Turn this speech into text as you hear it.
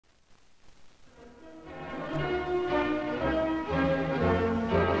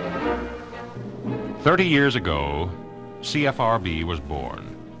30 years ago, CFRB was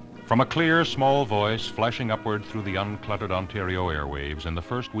born. From a clear, small voice flashing upward through the uncluttered Ontario airwaves in the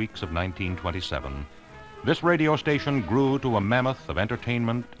first weeks of 1927, this radio station grew to a mammoth of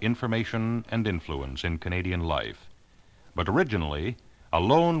entertainment, information, and influence in Canadian life. But originally, a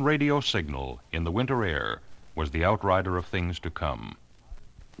lone radio signal in the winter air was the outrider of things to come.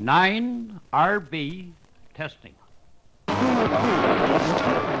 9RB testing.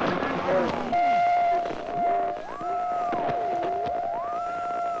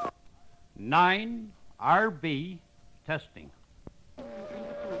 9RB testing.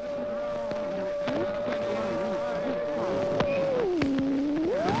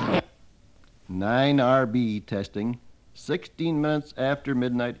 9RB testing, 16 minutes after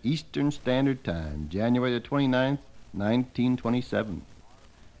midnight Eastern Standard Time, January the 29th, 1927.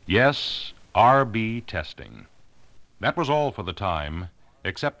 Yes, RB testing. That was all for the time,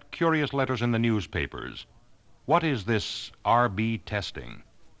 except curious letters in the newspapers. What is this RB testing?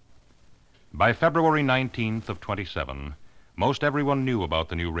 By February 19th of 27, most everyone knew about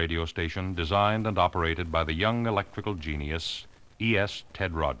the new radio station designed and operated by the young electrical genius, E.S.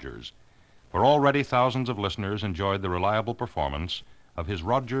 Ted Rogers. For already thousands of listeners enjoyed the reliable performance of his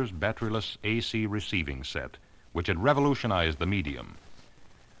Rogers batteryless AC receiving set, which had revolutionized the medium.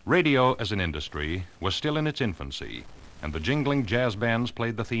 Radio as an industry was still in its infancy, and the jingling jazz bands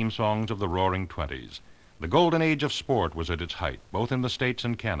played the theme songs of the roaring 20s. The golden age of sport was at its height, both in the States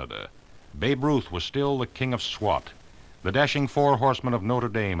and Canada. Babe Ruth was still the king of SWAT. The dashing four horsemen of Notre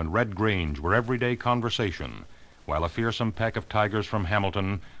Dame and Red Grange were everyday conversation, while a fearsome pack of tigers from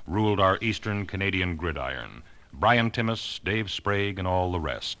Hamilton ruled our eastern Canadian gridiron. Brian Timmis, Dave Sprague, and all the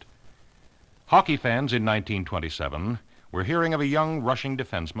rest. Hockey fans in 1927 were hearing of a young rushing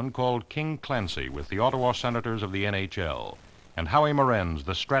defenseman called King Clancy with the Ottawa Senators of the NHL, and Howie Morenz,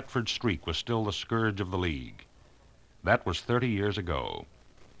 the Stratford Streak, was still the scourge of the league. That was 30 years ago.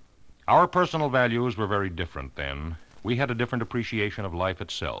 Our personal values were very different then. We had a different appreciation of life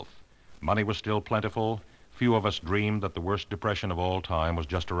itself. Money was still plentiful. Few of us dreamed that the worst depression of all time was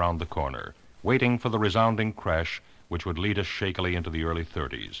just around the corner, waiting for the resounding crash which would lead us shakily into the early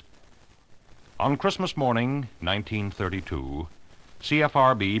 30s. On Christmas morning, 1932,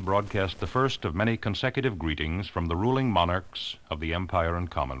 CFRB broadcast the first of many consecutive greetings from the ruling monarchs of the Empire and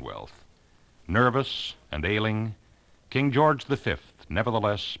Commonwealth. Nervous and ailing, King George V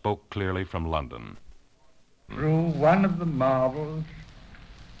nevertheless spoke clearly from London. Through one of the marvels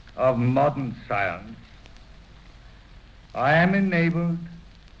of modern science, I am enabled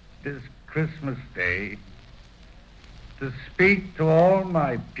this Christmas Day to speak to all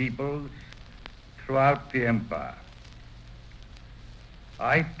my peoples throughout the empire.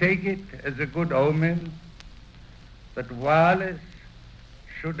 I take it as a good omen that wireless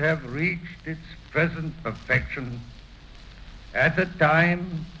should have reached its present perfection at a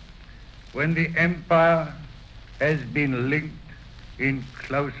time when the empire has been linked in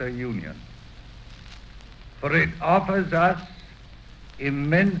closer union. For it offers us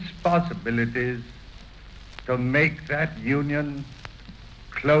immense possibilities to make that union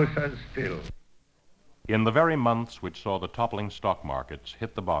closer still. In the very months which saw the toppling stock markets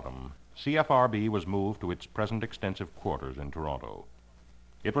hit the bottom, CFRB was moved to its present extensive quarters in Toronto.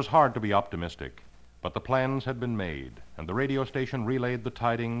 It was hard to be optimistic, but the plans had been made, and the radio station relayed the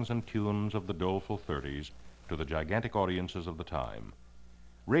tidings and tunes of the doleful 30s to the gigantic audiences of the time.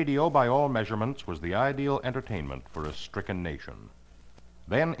 Radio, by all measurements, was the ideal entertainment for a stricken nation.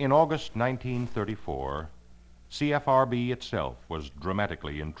 Then, in August 1934, CFRB itself was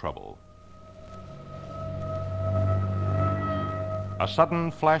dramatically in trouble. A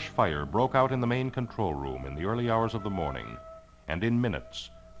sudden flash fire broke out in the main control room in the early hours of the morning, and in minutes,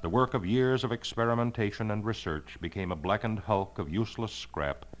 the work of years of experimentation and research became a blackened hulk of useless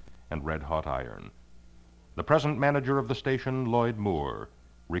scrap and red-hot iron. The present manager of the station, Lloyd Moore,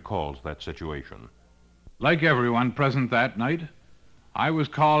 recalls that situation. Like everyone present that night, I was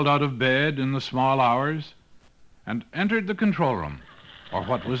called out of bed in the small hours and entered the control room, or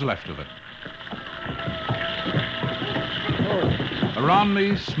what was left of it. Around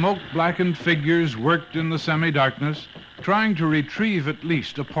me, smoke-blackened figures worked in the semi-darkness, trying to retrieve at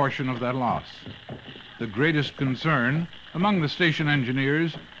least a portion of that loss. The greatest concern among the station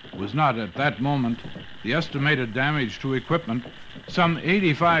engineers was not at that moment the estimated damage to equipment, some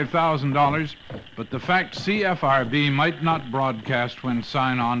 $85,000, but the fact CFRB might not broadcast when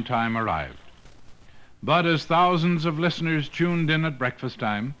sign-on time arrived. But as thousands of listeners tuned in at breakfast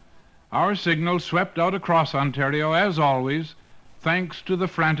time, our signal swept out across Ontario, as always, thanks to the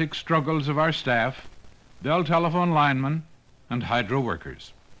frantic struggles of our staff, Bell telephone linemen, and hydro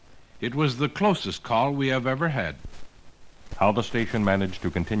workers. It was the closest call we have ever had. How the station managed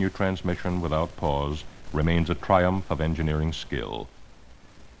to continue transmission without pause remains a triumph of engineering skill.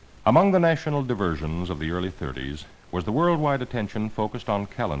 Among the national diversions of the early 30s was the worldwide attention focused on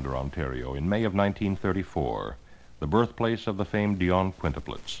Callender, Ontario, in May of 1934, the birthplace of the famed Dion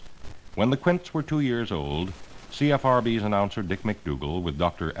quintuplets. When the quints were 2 years old, CFRB's announcer Dick McDougall with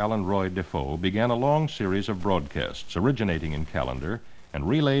Dr. Alan Roy Defoe began a long series of broadcasts originating in Callender and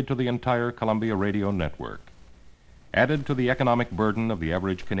relayed to the entire Columbia radio network. Added to the economic burden of the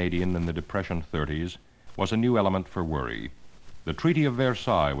average Canadian in the Depression 30s was a new element for worry. The Treaty of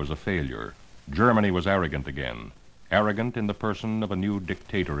Versailles was a failure. Germany was arrogant again, arrogant in the person of a new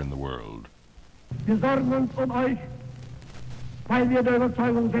dictator in the world. Wir sorgen uns euch, weil wir der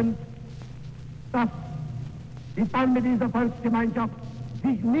Überzeugung sind, dass die Bande dieser Volksgemeinschaft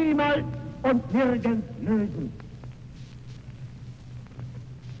sich niemals und nirgends lösen.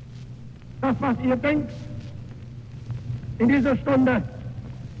 Das, was ihr denkt, in dieser Stunde,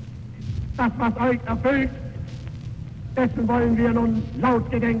 das, was euch erfüllt, dessen wollen wir nun laut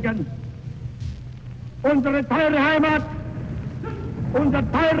gedenken. Unsere teure Heimat, unser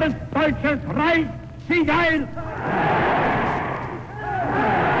teures deutsches Reich, sieg heil!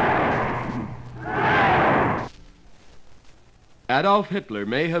 Adolf Hitler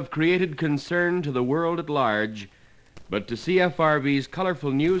may have created concern to the world at large, but to CFRB's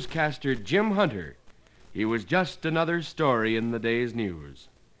colorful newscaster Jim Hunter, he was just another story in the day's news.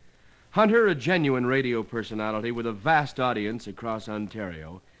 Hunter, a genuine radio personality with a vast audience across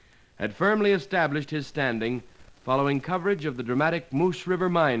Ontario, had firmly established his standing following coverage of the dramatic Moose River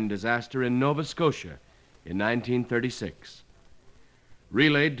mine disaster in Nova Scotia in 1936.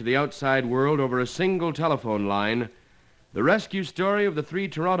 Relayed to the outside world over a single telephone line, the rescue story of the 3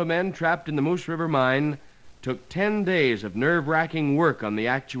 Toronto men trapped in the Moose River mine took 10 days of nerve-wracking work on the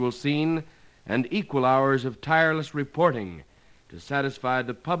actual scene and equal hours of tireless reporting to satisfy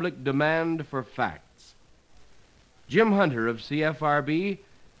the public demand for facts. Jim Hunter of CFRB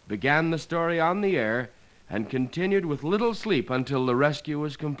began the story on the air and continued with little sleep until the rescue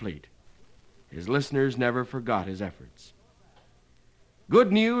was complete. His listeners never forgot his efforts.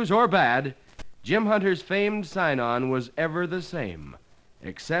 Good news or bad, Jim Hunter's famed sign-on was ever the same,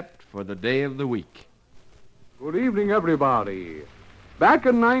 except for the day of the week. Good evening, everybody. Back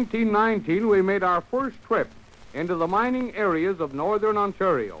in 1919, we made our first trip into the mining areas of northern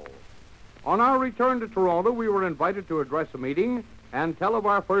Ontario. On our return to Toronto, we were invited to address a meeting and tell of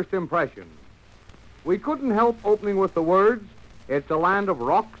our first impressions. We couldn't help opening with the words, "It's a land of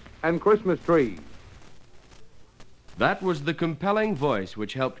rocks and Christmas trees." That was the compelling voice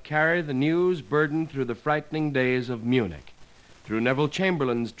which helped carry the news burden through the frightening days of Munich, through Neville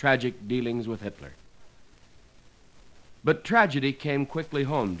Chamberlain's tragic dealings with Hitler. But tragedy came quickly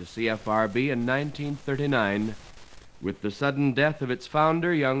home to CFRB in 1939 with the sudden death of its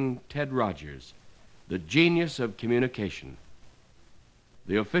founder, young Ted Rogers, the genius of communication.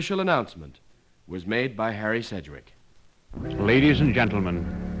 The official announcement was made by Harry Sedgwick. Ladies and gentlemen,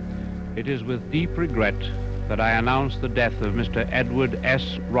 it is with deep regret that I announce the death of Mr. Edward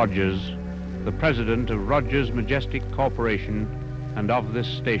S. Rogers, the president of Rogers Majestic Corporation and of this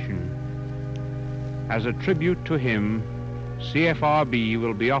station. As a tribute to him, CFRB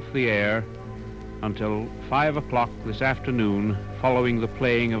will be off the air until 5 o'clock this afternoon following the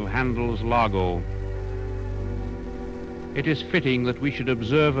playing of Handel's Largo. It is fitting that we should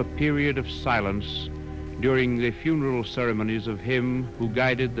observe a period of silence during the funeral ceremonies of him who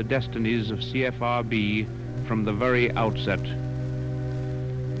guided the destinies of CFRB from the very outset.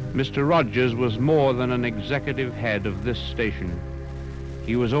 Mr. Rogers was more than an executive head of this station.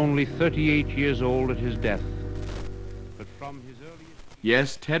 He was only 38 years old at his death. But from his earliest...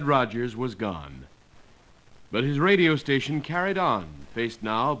 Yes, Ted Rogers was gone. But his radio station carried on, faced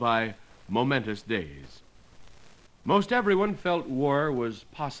now by momentous days. Most everyone felt war was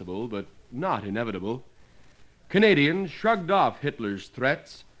possible, but not inevitable. Canadians shrugged off Hitler's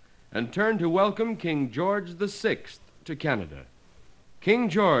threats and turned to welcome King George VI to Canada. King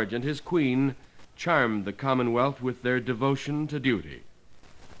George and his queen charmed the Commonwealth with their devotion to duty,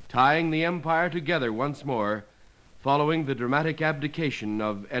 tying the empire together once more following the dramatic abdication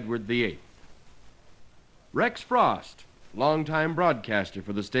of Edward VIII. Rex Frost, longtime broadcaster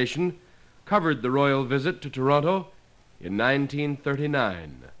for the station, covered the royal visit to Toronto in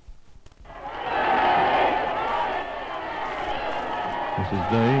 1939.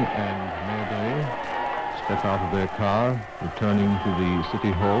 Mrs. Day and Mayor Day step out of their car, returning to the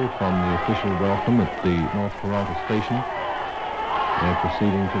City Hall from the official welcome at the North Toronto station. They're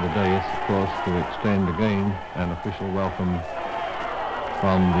proceeding to the dais, of course, to extend again an official welcome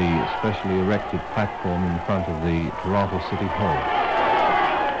from the specially erected platform in front of the Toronto City Hall.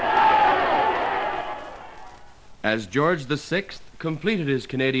 As George VI completed his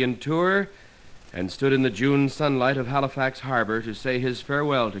Canadian tour and stood in the June sunlight of Halifax Harbor to say his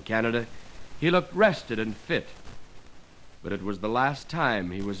farewell to Canada, he looked rested and fit. But it was the last time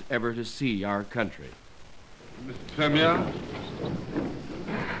he was ever to see our country. Mr. Premier,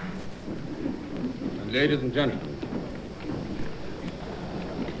 and ladies and gentlemen,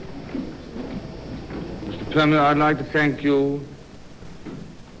 Mr. Premier, I'd like to thank you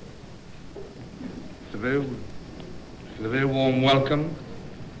for the very warm welcome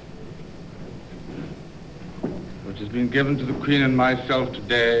which has been given to the Queen and myself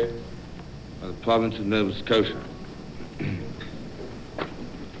today by the province of Nova Scotia.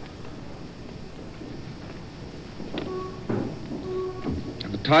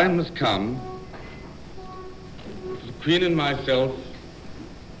 The time has come for the Queen and myself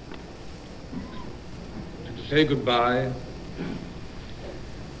to say goodbye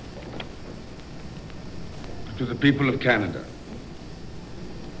to the people of Canada.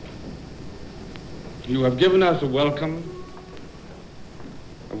 You have given us a welcome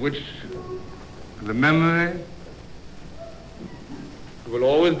of which the memory will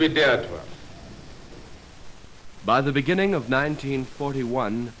always be dear to us. By the beginning of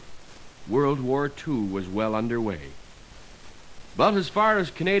 1941, World War II was well underway. But as far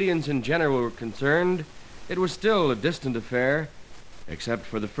as Canadians in general were concerned, it was still a distant affair, except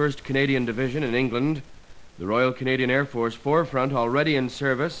for the 1st Canadian Division in England, the Royal Canadian Air Force forefront already in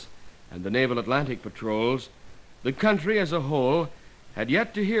service, and the Naval Atlantic patrols. The country as a whole had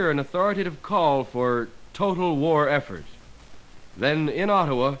yet to hear an authoritative call for total war effort. Then in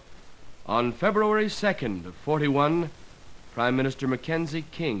Ottawa, on February 2nd of 41, Prime Minister Mackenzie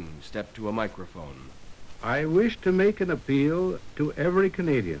King stepped to a microphone. I wish to make an appeal to every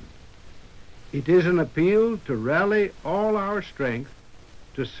Canadian. It is an appeal to rally all our strength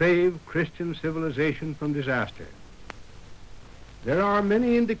to save Christian civilization from disaster. There are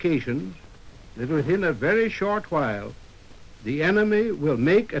many indications that within a very short while, the enemy will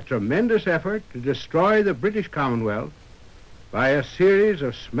make a tremendous effort to destroy the British Commonwealth by a series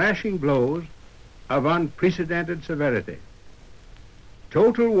of smashing blows of unprecedented severity.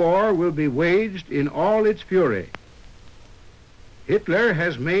 Total war will be waged in all its fury. Hitler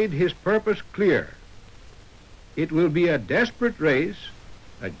has made his purpose clear. It will be a desperate race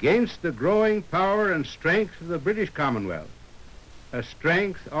against the growing power and strength of the British Commonwealth, a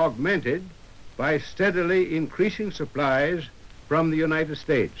strength augmented by steadily increasing supplies from the United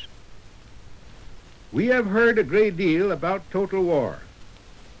States. We have heard a great deal about total war.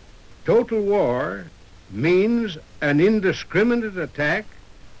 Total war means an indiscriminate attack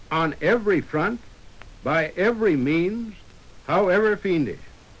on every front by every means, however fiendish.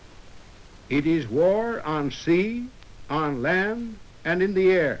 It is war on sea, on land, and in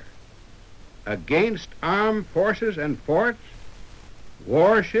the air, against armed forces and forts,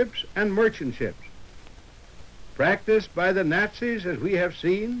 warships and merchant ships. Practiced by the Nazis, as we have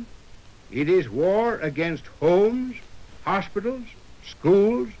seen, it is war against homes, hospitals,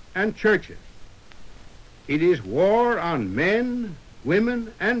 schools, and churches. It is war on men,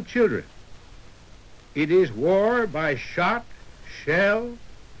 women, and children. It is war by shot, shell,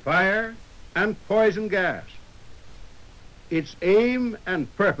 fire, and poison gas. Its aim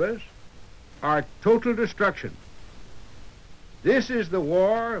and purpose are total destruction. This is the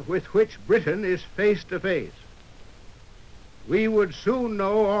war with which Britain is face to face. We would soon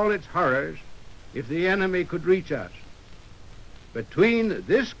know all its horrors if the enemy could reach us. Between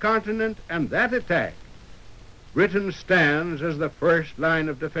this continent and that attack, Britain stands as the first line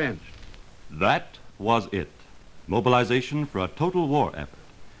of defense. That was it. Mobilization for a total war effort.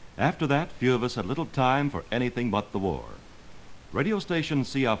 After that, few of us had little time for anything but the war. Radio station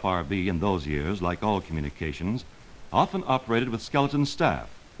CFRB in those years, like all communications, often operated with skeleton staff,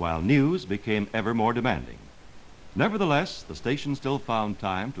 while news became ever more demanding. Nevertheless, the station still found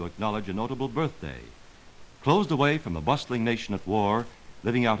time to acknowledge a notable birthday. Closed away from the bustling nation at war,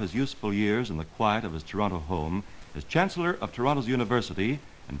 living out his useful years in the quiet of his Toronto home, as Chancellor of Toronto's University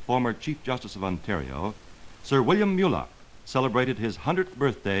and former Chief Justice of Ontario, Sir William Mulock celebrated his 100th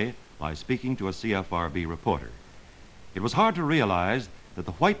birthday by speaking to a CFRB reporter. It was hard to realize that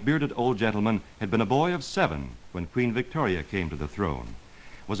the white-bearded old gentleman had been a boy of 7 when Queen Victoria came to the throne,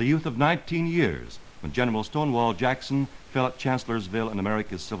 was a youth of 19 years when General Stonewall Jackson fell at Chancellorsville in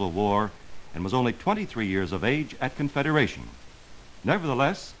America's Civil War, and was only 23 years of age at Confederation.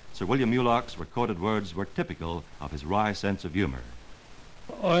 Nevertheless, Sir William Mulock's recorded words were typical of his wry sense of humor.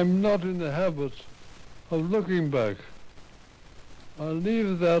 I'm not in the habit of looking back. I'll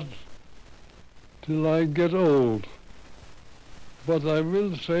leave that till I get old. But I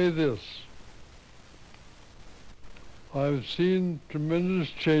will say this. I've seen tremendous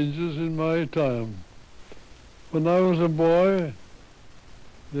changes in my time. When I was a boy,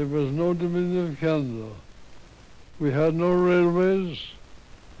 there was no Dominion of Canada. We had no railways,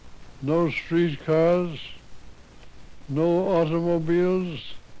 no streetcars, no automobiles,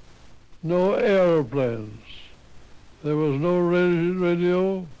 no airplanes. There was no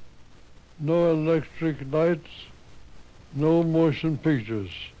radio, no electric lights, no motion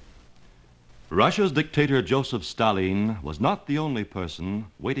pictures. Russia's dictator Joseph Stalin was not the only person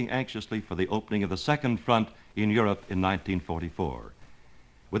waiting anxiously for the opening of the Second Front in Europe in 1944.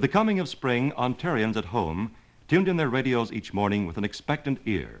 With the coming of spring, Ontarians at home tuned in their radios each morning with an expectant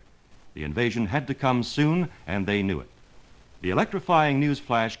ear. The invasion had to come soon, and they knew it. The electrifying news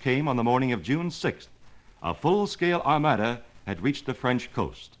flash came on the morning of June 6th. A full-scale armada had reached the French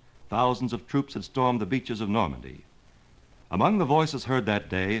coast. Thousands of troops had stormed the beaches of Normandy. Among the voices heard that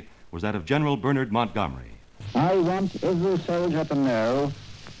day was that of General Bernard Montgomery. I want every soldier to know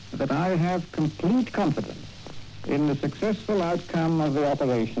that I have complete confidence in the successful outcome of the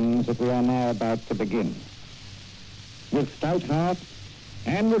operations that we are now about to begin. With stout heart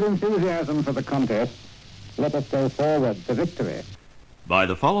and with enthusiasm for the contest, let us go forward to victory. By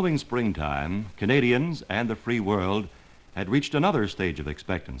the following springtime, Canadians and the free world had reached another stage of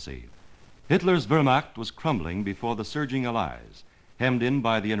expectancy. Hitler's Wehrmacht was crumbling before the surging Allies, hemmed in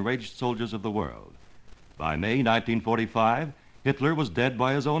by the enraged soldiers of the world. By May 1945, Hitler was dead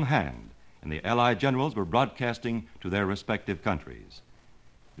by his own hand, and the Allied generals were broadcasting to their respective countries.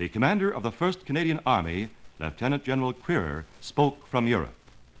 The commander of the 1st Canadian Army, Lieutenant General Crerar, spoke from Europe.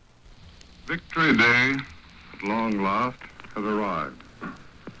 Victory Day, at long last, has arrived.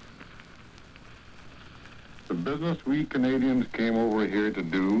 The business we Canadians came over here to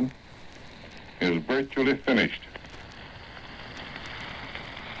do is virtually finished.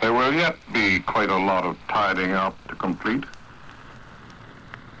 There will yet be quite a lot of tidying up to complete,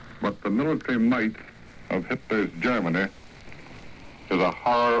 but the military might of Hitler's Germany is a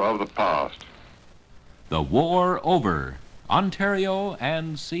horror of the past. The war over, Ontario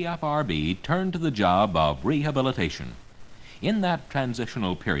and CFRB turned to the job of rehabilitation. In that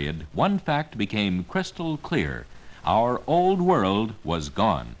transitional period, one fact became crystal clear. Our old world was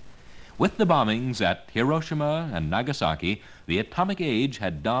gone. With the bombings at Hiroshima and Nagasaki, the atomic age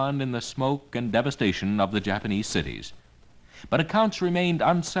had dawned in the smoke and devastation of the Japanese cities. But accounts remained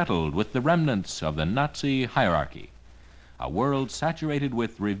unsettled with the remnants of the Nazi hierarchy. A world saturated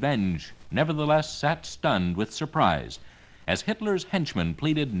with revenge nevertheless sat stunned with surprise as Hitler's henchmen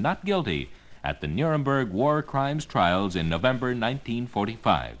pleaded not guilty at the Nuremberg war crimes trials in November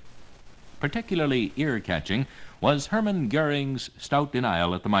 1945. Particularly ear-catching was Hermann Goering's stout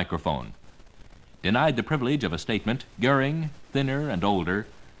denial at the microphone. Denied the privilege of a statement, Goering, thinner and older,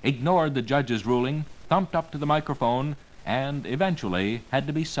 ignored the judge's ruling, thumped up to the microphone, and eventually had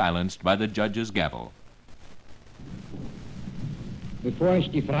to be silenced by the judge's gavel. Bevor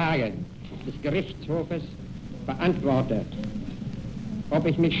ich die Frage des Gerichtshofes beantworte, ob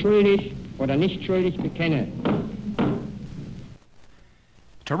ich mich schuldig oder nicht schuldig bekenne.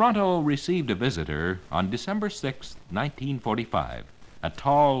 Toronto received a visitor on December 6, 1945. A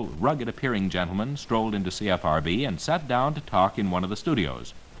tall, rugged-appearing gentleman strolled into CFRB and sat down to talk in one of the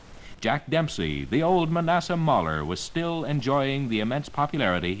studios. Jack Dempsey, the old Manasseh Mauler, was still enjoying the immense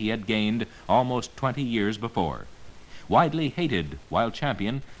popularity he had gained almost 20 years before. Widely hated while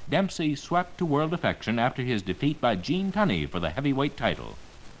champion, Dempsey swept to world affection after his defeat by Gene Tunney for the heavyweight title.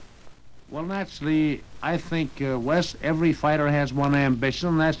 Well, naturally, I think, Wes, every fighter has one ambition,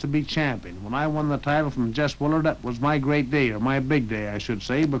 and that's to be champion. When I won the title from Jess Willard, that was my great day, or my big day, I should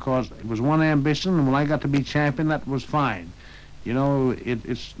say, because it was one ambition, and when I got to be champion, that was fine. You know,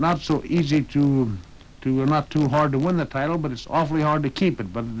 it's not so easy not too hard to win the title, but it's awfully hard to keep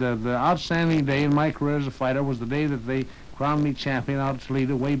it. But the outstanding day in my career as a fighter was the day that they crowned me champion out at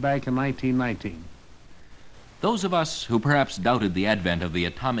Toledo way back in 1919. Those of us who perhaps doubted the advent of the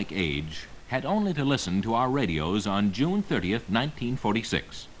atomic age had only to listen to our radios on June 30th,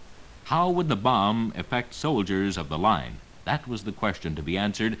 1946. How would the bomb affect soldiers of the line? That was the question to be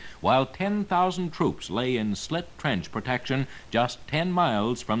answered while 10,000 troops lay in slit trench protection just 10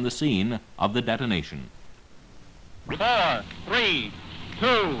 miles from the scene of the detonation. 4, 3,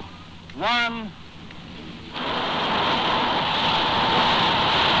 2, 1...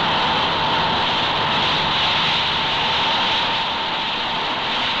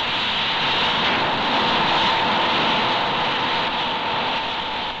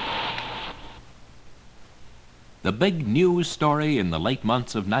 The big news story in the late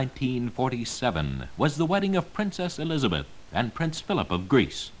months of 1947 was the wedding of Princess Elizabeth and Prince Philip of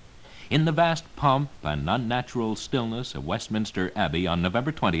Greece. In the vast pomp and unnatural stillness of Westminster Abbey on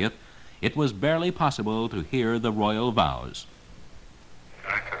November 20th, it was barely possible to hear the royal vows.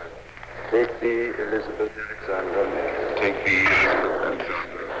 Take thee, Elizabeth Alexander Mary. Take thee, Elizabeth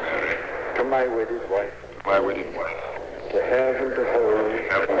Alexander Mary. To my wedded wife. My wedded wife. To have and to hold.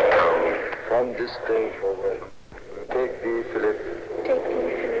 Have and to hold. From this day forward. Take thee, Philip. Take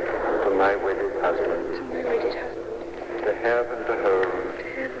thee, Philip. To my wedded husband. To my wedded husband. To have and to hold. To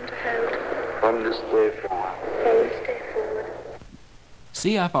have and to hold. From this day forward. From this day forward.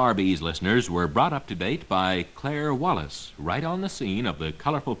 CFRB's listeners were brought up to date by Claire Wallace, right on the scene of the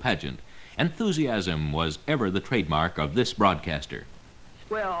colorful pageant. Enthusiasm was ever the trademark of this broadcaster.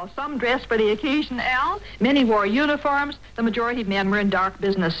 Well, some dressed for the occasion, Al. Many wore uniforms. The majority of men were in dark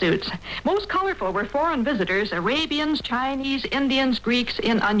business suits. Most colorful were foreign visitors, Arabians, Chinese, Indians, Greeks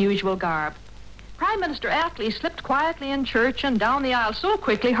in unusual garb. Prime Minister Attlee slipped quietly in church and down the aisle so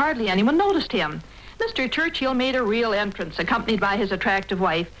quickly hardly anyone noticed him. Mr. Churchill made a real entrance, accompanied by his attractive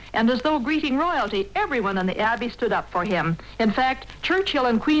wife, and as though greeting royalty, everyone in the Abbey stood up for him. In fact, Churchill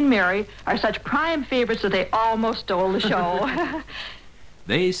and Queen Mary are such prime favorites that they almost stole the show.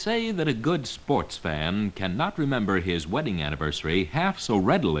 They say that a good sports fan cannot remember his wedding anniversary half so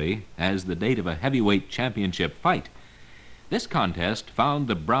readily as the date of a heavyweight championship fight. This contest found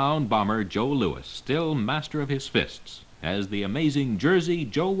the brown bomber Joe Louis still master of his fists, as the amazing Jersey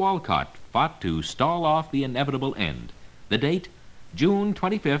Joe Walcott fought to stall off the inevitable end. The date, June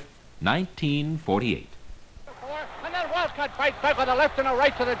 25th, 1948. And then Walcott fights back with a left and a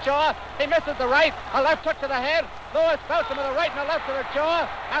right to the jaw. He misses the right, a left hook to the head. Louis belts him with a right and a left to the jaw.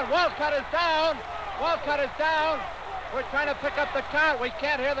 And Walcott is down. Walcott is down. We're trying to pick up the count. We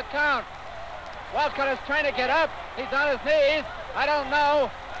can't hear the count. Walcott is trying to get up. He's on his knees. I don't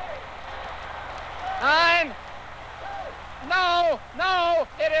know. 9. No,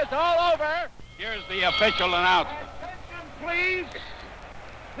 it is all over. Here's the official announcement. Attention, please.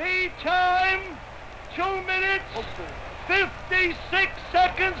 The time, 2 minutes, 56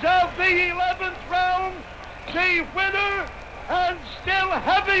 seconds of the 11th round. The winner and still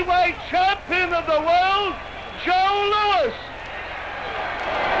heavyweight champion of the world, Joe Louis.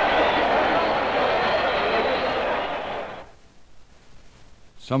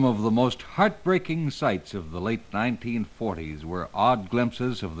 Some of the most heartbreaking sights of the late 1940s were odd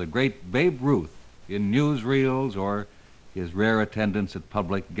glimpses of the great Babe Ruth in newsreels or his rare attendance at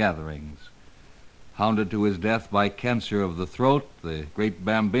public gatherings. Hounded to his death by cancer of the throat, the great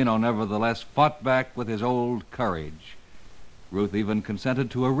Bambino nevertheless fought back with his old courage. Ruth even consented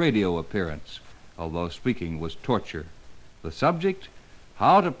to a radio appearance, although speaking was torture. The subject,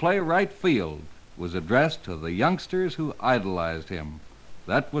 how to play right field, was addressed to the youngsters who idolized him.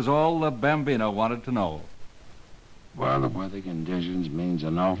 That was all the Bambino wanted to know. Well, the weather conditions means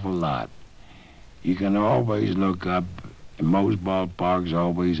an awful lot. You can always look up, and most ballparks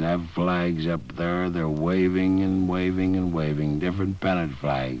always have flags up there. They're waving and waving and waving, different pennant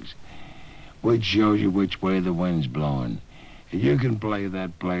flags, which shows you which way the wind's blowing. And you can play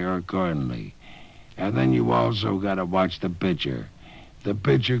that player accordingly. And then you also got to watch the pitcher. The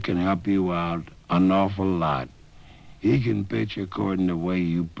pitcher can help you out an awful lot. He can pitch according to the way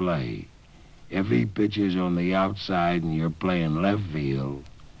you play. If he pitches on the outside and you're playing left field,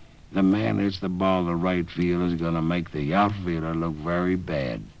 the man hits the ball to right field is going to make the outfielder look very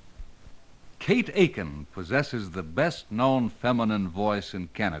bad. Kate Aiken possesses the best-known feminine voice in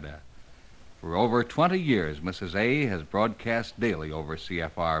Canada. For over 20 years, Mrs. A has broadcast daily over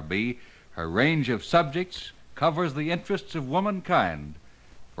CFRB. Her range of subjects covers the interests of womankind.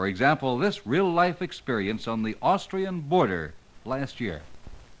 For example, this real-life experience on the Austrian border last year.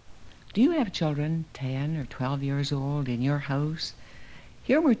 Do you have children 10 or 12 years old in your house?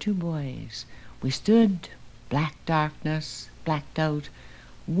 Here were 2 boys. We stood, black darkness, blacked out,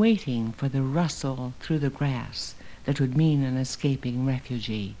 waiting for the rustle through the grass that would mean an escaping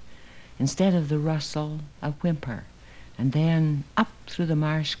refugee. Instead of the rustle, a whimper. And then up through the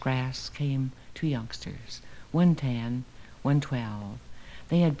marsh grass came 2 youngsters, one 10, one 12.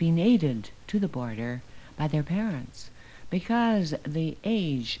 They had been aided to the border by their parents because the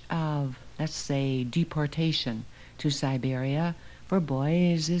age of, let's say, deportation to Siberia for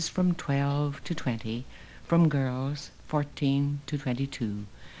boys is from 12 to 20, from girls 14 to 22.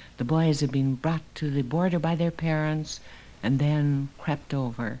 The boys had been brought to the border by their parents and then crept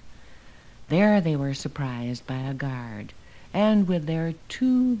over. There they were surprised by a guard, and with their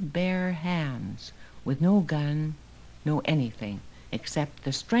 2 bare hands, with no gun, no anything, except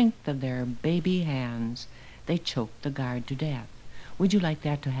the strength of their baby hands, they choked the guard to death. Would you like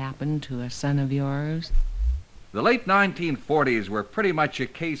that to happen to a son of yours? The late 1940s were pretty much a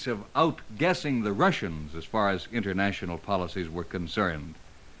case of outguessing the Russians as far as international policies were concerned.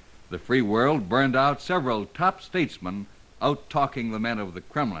 The free world burned out several top statesmen out-talking the men of the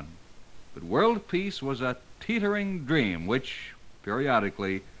Kremlin. But world peace was a teetering dream which,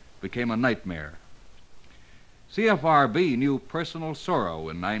 periodically, became a nightmare. CFRB knew personal sorrow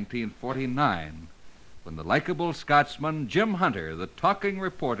in 1949 when the likable Scotsman Jim Hunter, the talking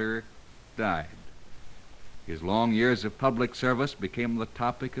reporter, died. His long years of public service became the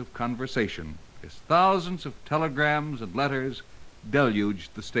topic of conversation as thousands of telegrams and letters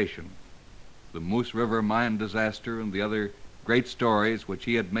deluged the station. The Moose River mine disaster and the other great stories which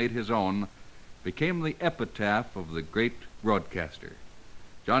he had made his own became the epitaph of the great broadcaster.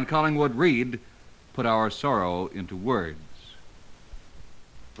 John Collingwood Reed put our sorrow into words.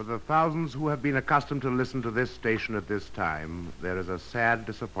 For the thousands who have been accustomed to listen to this station at this time, there is a sad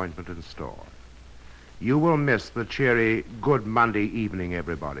disappointment in store. You will miss the cheery Good Monday Evening,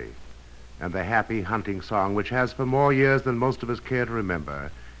 Everybody, and the happy hunting song which has for more years than most of us care to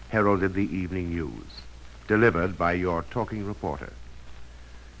remember heralded the evening news, delivered by your talking reporter.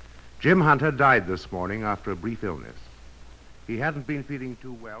 Jim Hunter died this morning after a brief illness. He hadn't been feeling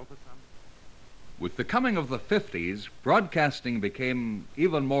too well for some... With the coming of the 50s, broadcasting became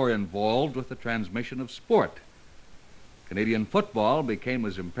even more involved with the transmission of sport. Canadian football became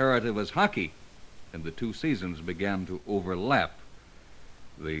as imperative as hockey, and the two seasons began to overlap.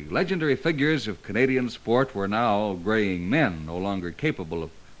 The legendary figures of Canadian sport were now graying men, no longer capable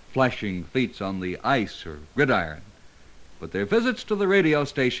of flashing feats on the ice or gridiron. But their visits to the radio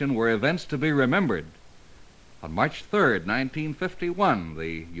station were events to be remembered. On March 3rd, 1951,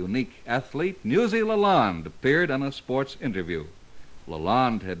 the unique athlete Newsy Lalonde appeared on a sports interview.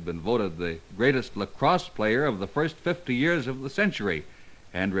 Lalonde had been voted the greatest lacrosse player of the first 50 years of the century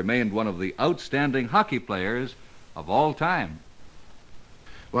and remained one of the outstanding hockey players of all time.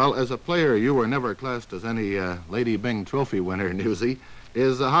 Well, as a player, you were never classed as any Lady Byng trophy winner, Newsy.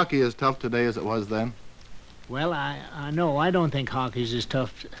 Is hockey as tough today as it was then? Well, I don't think hockey's as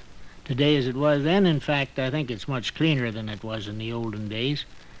tough today as it was then. In fact, I think it's much cleaner than it was in the olden days.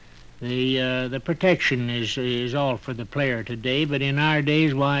 The protection is all for the player today, but in our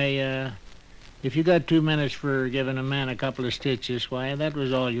days, why, if you got 2 minutes for giving a man a couple of stitches, why, that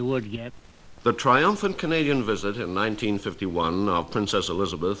was all you would get. The triumphant Canadian visit in 1951 of Princess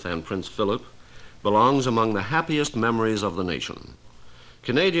Elizabeth and Prince Philip belongs among the happiest memories of the nation.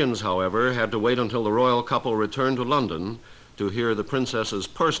 Canadians, however, had to wait until the royal couple returned to London to hear the princess's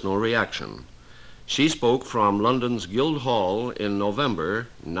personal reaction. She spoke from London's Guildhall in November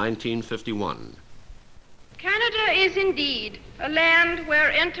 1951. Canada is indeed a land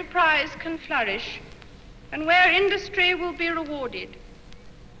where enterprise can flourish and where industry will be rewarded.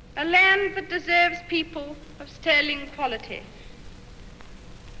 A land that deserves people of sterling quality.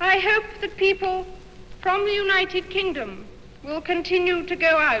 I hope that people from the United Kingdom will continue to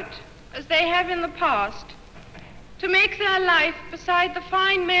go out, as they have in the past, to make their life beside the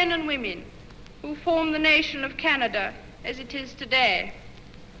fine men and women who form the nation of Canada as it is today.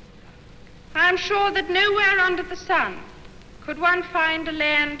 I am sure that nowhere under the sun could one find a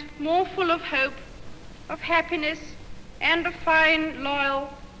land more full of hope, of happiness, and of fine,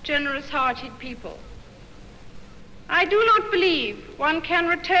 loyal, generous-hearted people. I do not believe one can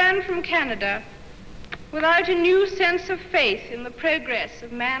return from Canada without a new sense of faith in the progress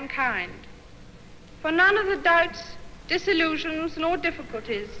of mankind. For none of the doubts, disillusions, nor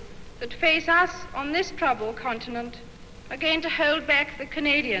difficulties that face us on this troubled continent are going to hold back the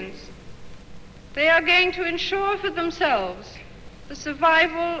Canadians. They are going to ensure for themselves the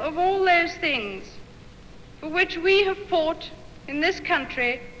survival of all those things for which we have fought in this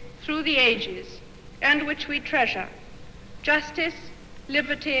country through the ages and which we treasure: justice,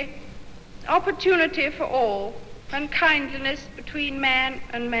 liberty, opportunity for all, and kindliness between man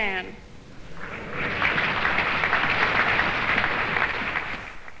and man.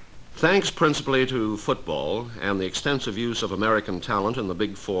 Thanks principally to football and the extensive use of American talent in the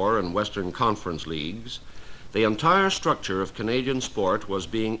Big Four and Western Conference leagues, the entire structure of Canadian sport was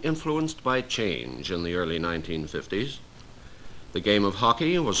being influenced by change in the early 1950s. The game of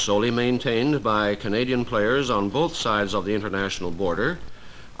hockey was solely maintained by Canadian players on both sides of the international border.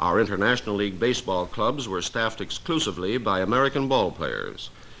 Our International League baseball clubs were staffed exclusively by American ball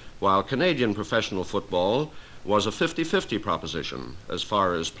players, while Canadian professional football was a 50-50 proposition as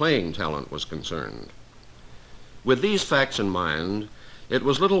far as playing talent was concerned. With these facts in mind, it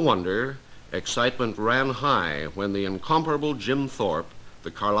was little wonder excitement ran high when the incomparable Jim Thorpe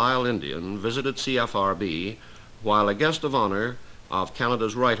the Carlisle Indian, visited CFRB while a guest of honor of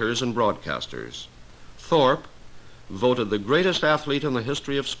Canada's writers and broadcasters. Thorpe, voted the greatest athlete in the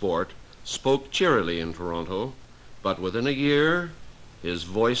history of sport, spoke cheerily in Toronto, but within a year, his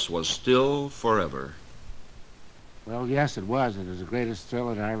voice was still forever. Well, yes, it was. It was the greatest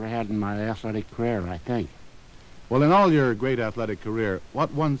thrill that I ever had in my athletic career, I think. Well, in all your great athletic career,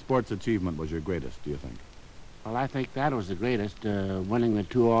 what one sports achievement was your greatest, do you think? Well, I think that was the greatest, winning the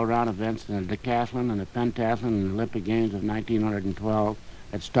 2 all-round events in the decathlon and the pentathlon in the Olympic Games of 1912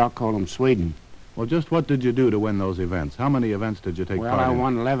 at Stockholm, Sweden. Well, just what did you do to win those events? How many events did you take part in? Well, I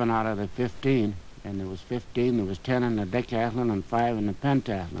won 11 out of the 15, and there was 15. There was 10 in the decathlon and 5 in the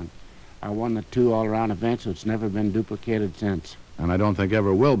pentathlon. I won the 2 all-round events, so it's never been duplicated since. And I don't think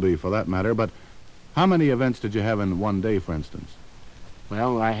ever will be, for that matter, but how many events did you have in one day, for instance?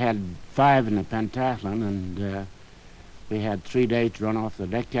 Well, I had 5 in the pentathlon, and we had 3 days to run off the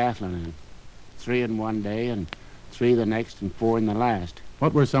decathlon, and 3 in one day, and 3 the next, and 4 in the last.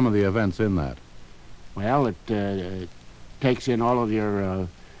 What were some of the events in that? Well, it takes in all of your,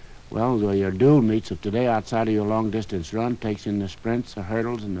 your dual meets of today outside of your long-distance run, takes in the sprints, the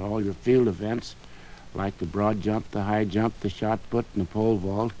hurdles, and all your field events, like the broad jump, the high jump, the shot put, and the pole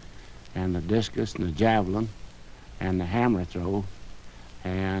vault, and the discus, and the javelin, and the hammer throw.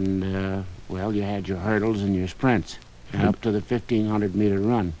 And, you had your hurdles and your sprints, and up to the 1,500-meter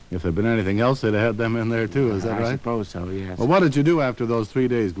run. If there'd been anything else, they'd have had them in there, too. Is that right? I suppose so, yes. Well, what did you do after those 3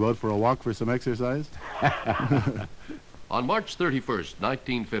 days? Go out for a walk for some exercise? On March 31st,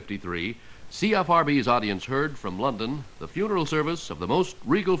 1953, CFRB's audience heard from London the funeral service of the most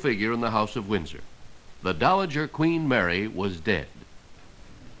regal figure in the House of Windsor. The Dowager Queen Mary was dead.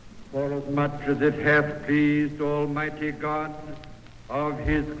 Forasmuch as it hath pleased Almighty God of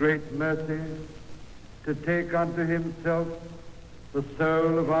his great mercy to take unto himself the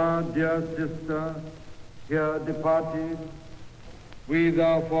soul of our dear sister here departed, we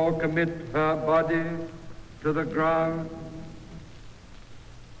therefore commit her body to the ground,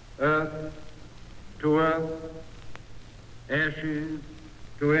 earth to earth, ashes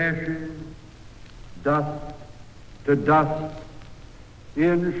to ashes, dust to dust,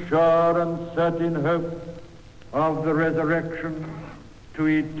 in sure and certain hope of the resurrection to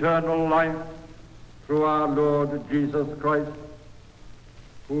eternal life through our Lord Jesus Christ,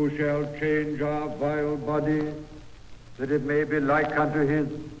 who shall change our vile body, that it may be like unto his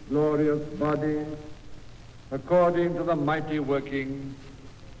glorious body, according to the mighty working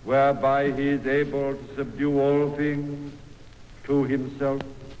whereby he is able to subdue all things to himself.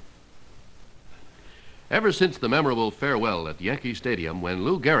 Ever since the memorable farewell at Yankee Stadium when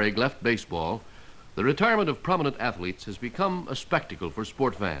Lou Gehrig left baseball, the retirement of prominent athletes has become a spectacle for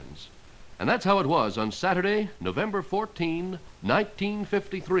sport fans. And that's how it was on Saturday, November 14,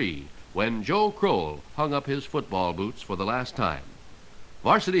 1953, when Joe Kroll hung up his football boots for the last time.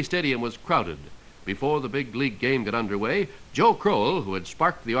 Varsity Stadium was crowded. Before the big league game got underway, Joe Kroll, who had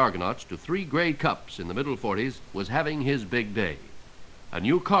sparked the Argonauts to 3 Grey Cups in the middle 40s, was having his big day. A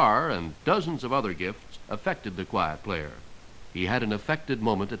new car and dozens of other gifts affected the quiet player. He had an affected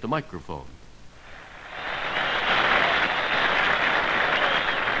moment at the microphone.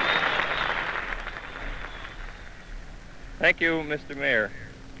 Thank you, Mr. Mayor.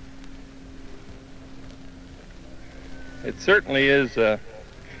 It certainly is a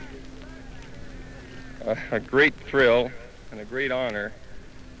great thrill and a great honor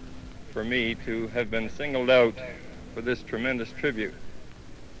for me to have been singled out for this tremendous tribute.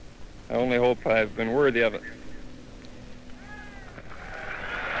 I only hope I've been worthy of it.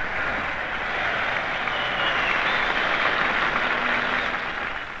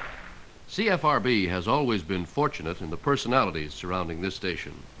 CFRB has always been fortunate in the personalities surrounding this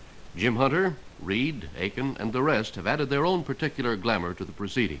station. Jim Hunter, Reed, Aiken, and the rest have added their own particular glamour to the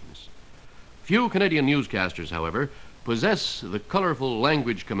proceedings. Few Canadian newscasters, however, possess the colorful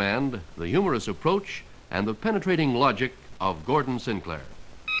language command, the humorous approach, and the penetrating logic of Gordon Sinclair.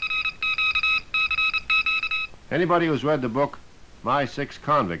 Anybody who's read the book My 6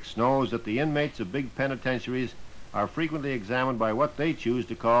 Convicts knows that the inmates of big penitentiaries are frequently examined by what they choose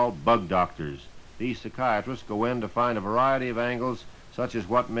to call bug doctors. These psychiatrists go in to find a variety of angles, such as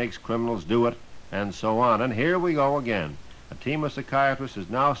what makes criminals do it, and so on. And here we go again. A team of psychiatrists is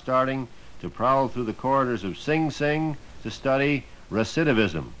now starting to prowl through the corridors of Sing Sing to study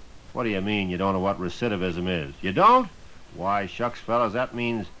recidivism. What do you mean you don't know what recidivism is? You don't? Why, shucks, fellas, that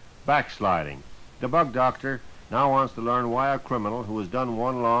means backsliding. The bug doctor now wants to learn why a criminal who has done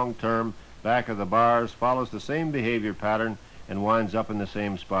one long term back of the bars follows the same behavior pattern and winds up in the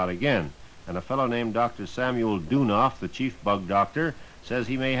same spot again. And a fellow named Dr. Samuel Dunoff, the chief bug doctor, says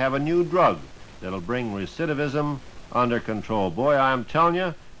he may have a new drug that'll bring recidivism under control. Boy, I'm telling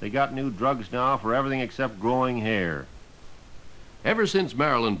you, they got new drugs now for everything except growing hair. Ever since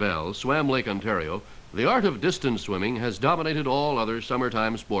Marilyn Bell swam Lake Ontario, the art of distance swimming has dominated all other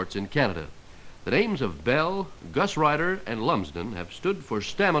summertime sports in Canada. The names of Bell, Gus Ryder, and Lumsden have stood for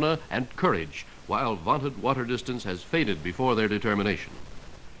stamina and courage, while vaunted water distance has faded before their determination.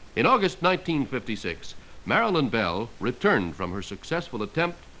 In August 1956, Marilyn Bell returned from her successful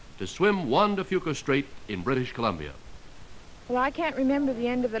attempt to swim Juan de Fuca Strait in British Columbia. Well, I can't remember the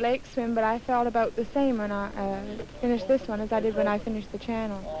end of the lake swim, but I felt about the same when I finished this one as I did when I finished the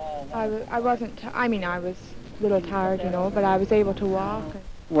channel. I was a little tired, you know, but I was able to walk.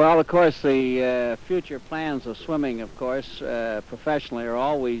 Well, of course, the future plans of swimming, of course, professionally are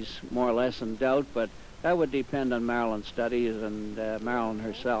always more or less in doubt, but that would depend on Marilyn's studies and Marilyn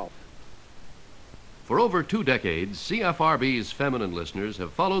herself. For over 2 decades, CFRB's feminine listeners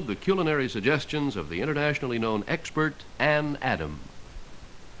have followed the culinary suggestions of the internationally known expert Ann Adam.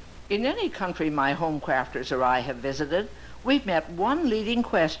 In any country my home crafters or I have visited, we've met one leading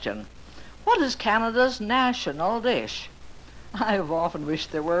question. What is Canada's national dish? I have often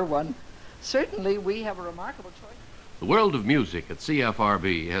wished there were one. Certainly, we have a remarkable choice. The world of music at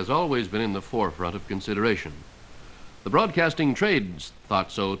CFRB has always been in the forefront of consideration. The broadcasting trades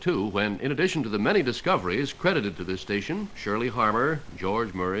thought so, too, when, in addition to the many discoveries credited to this station, Shirley Harmer,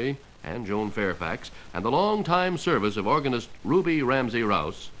 George Murray, and Joan Fairfax, and the long-time service of organist Ruby Ramsey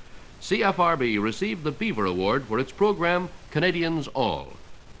Rouse, CFRB received the Beaver Award for its program Canadians All,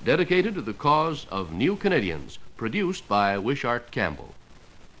 dedicated to the cause of new Canadians, produced by Wishart Campbell.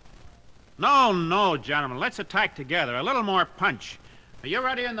 No, no, gentlemen. Let's attack together. A little more punch. Are you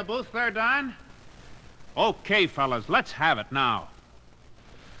ready in the booth there, Don? Okay, fellas, let's have it now.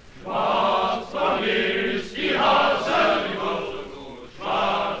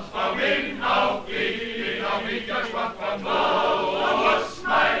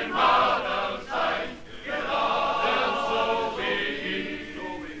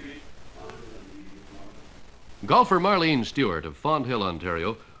 Golfer Marlene Stewart of Fond Hill,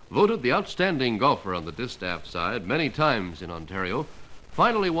 Ontario, voted the outstanding golfer on the distaff side many times in Ontario,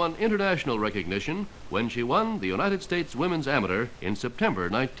 finally won international recognition when she won the United States Women's Amateur in September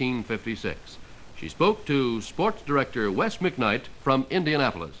 1956. She spoke to Sports Director Wes McKnight from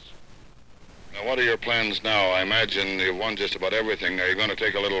Indianapolis. Now, what are your plans now? I imagine you've won just about everything. Are you going to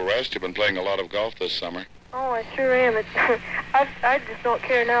take a little rest? You've been playing a lot of golf this summer. Oh, I sure am. I just don't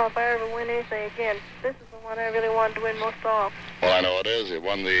care now if I ever win anything again. This is the one I really wanted to win most of. Well, I know it is. You've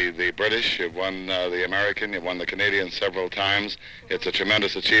won the British, you've won the American, you've won the Canadian several times. It's a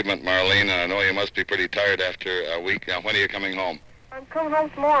tremendous achievement, Marlene, and I know you must be pretty tired after a week. Now, when are you coming home? I'm coming home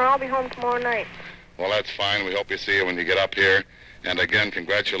tomorrow. I'll be home tomorrow night. Well, that's fine. We hope you see you when you get up here. And again,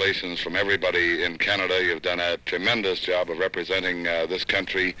 congratulations from everybody in Canada. You've done a tremendous job of representing this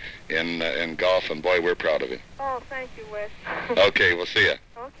country in golf, and boy, we're proud of you. Oh, thank you, Wes. Okay, we'll see you.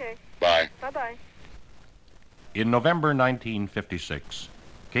 Okay. Bye. Bye-bye. In November 1956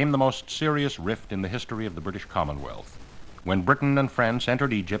 came the most serious rift in the history of the British Commonwealth, when Britain and France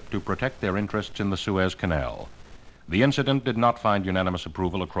entered Egypt to protect their interests in the Suez Canal. The incident did not find unanimous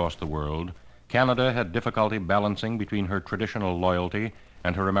approval across the world. Canada had difficulty balancing between her traditional loyalty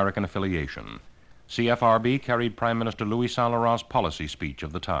and her American affiliation. CFRB carried Prime Minister Louis Saint Laurent's policy speech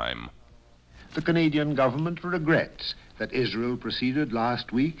of the time. The Canadian government regrets that Israel proceeded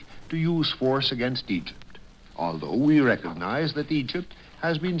last week to use force against Egypt, although we recognize that Egypt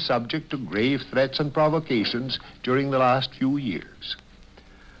has been subject to grave threats and provocations during the last few years.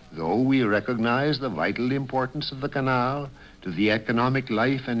 Though we recognize the vital importance of the canal to the economic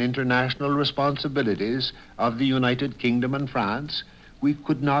life and international responsibilities of the United Kingdom and France, we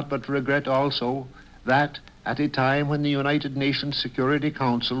could not but regret also that, at a time when the United Nations Security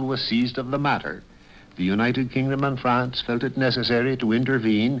Council was seized of the matter, the United Kingdom and France felt it necessary to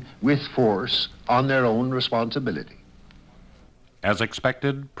intervene with force on their own responsibility. As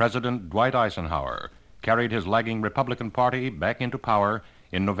expected, President Dwight Eisenhower carried his lagging Republican Party back into power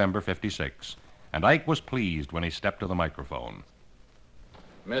in November '56, and Ike was pleased when he stepped to the microphone.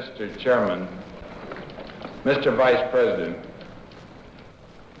 Mr. Chairman, Mr. Vice President,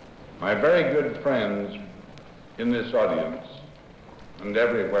 my very good friends in this audience and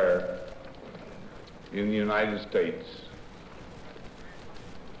everywhere in the United States,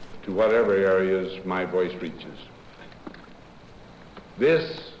 to whatever areas my voice reaches.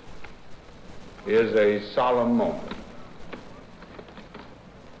 This is a solemn moment.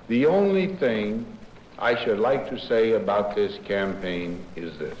 The only thing I should like to say about this campaign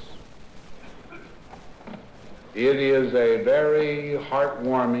is this. It is a very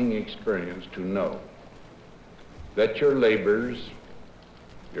heartwarming experience to know that your labors,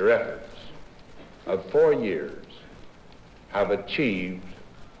 your efforts of 4 years have achieved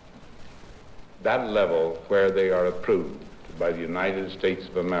that level where they are approved by the United States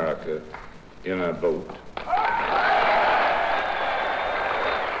of America in a vote.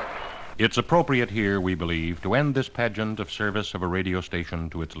 It's appropriate here, we believe, to end this pageant of service of a radio station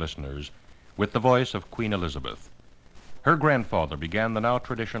to its listeners with the voice of Queen Elizabeth. Her grandfather began the now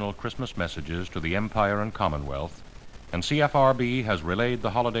traditional Christmas messages to the Empire and Commonwealth, and CFRB has relayed the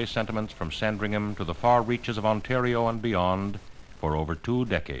holiday sentiments from Sandringham to the far reaches of Ontario and beyond for over 2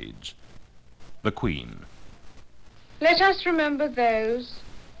 decades. The Queen. Let us remember those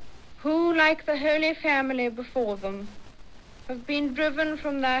who, like the Holy Family before them, have been driven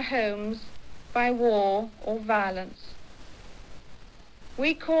from their homes by war or violence.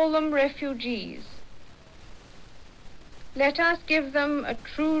 We call them refugees. Let us give them a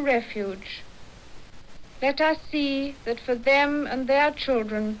true refuge. Let us see that for them and their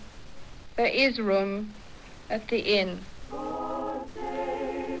children there is room at the inn.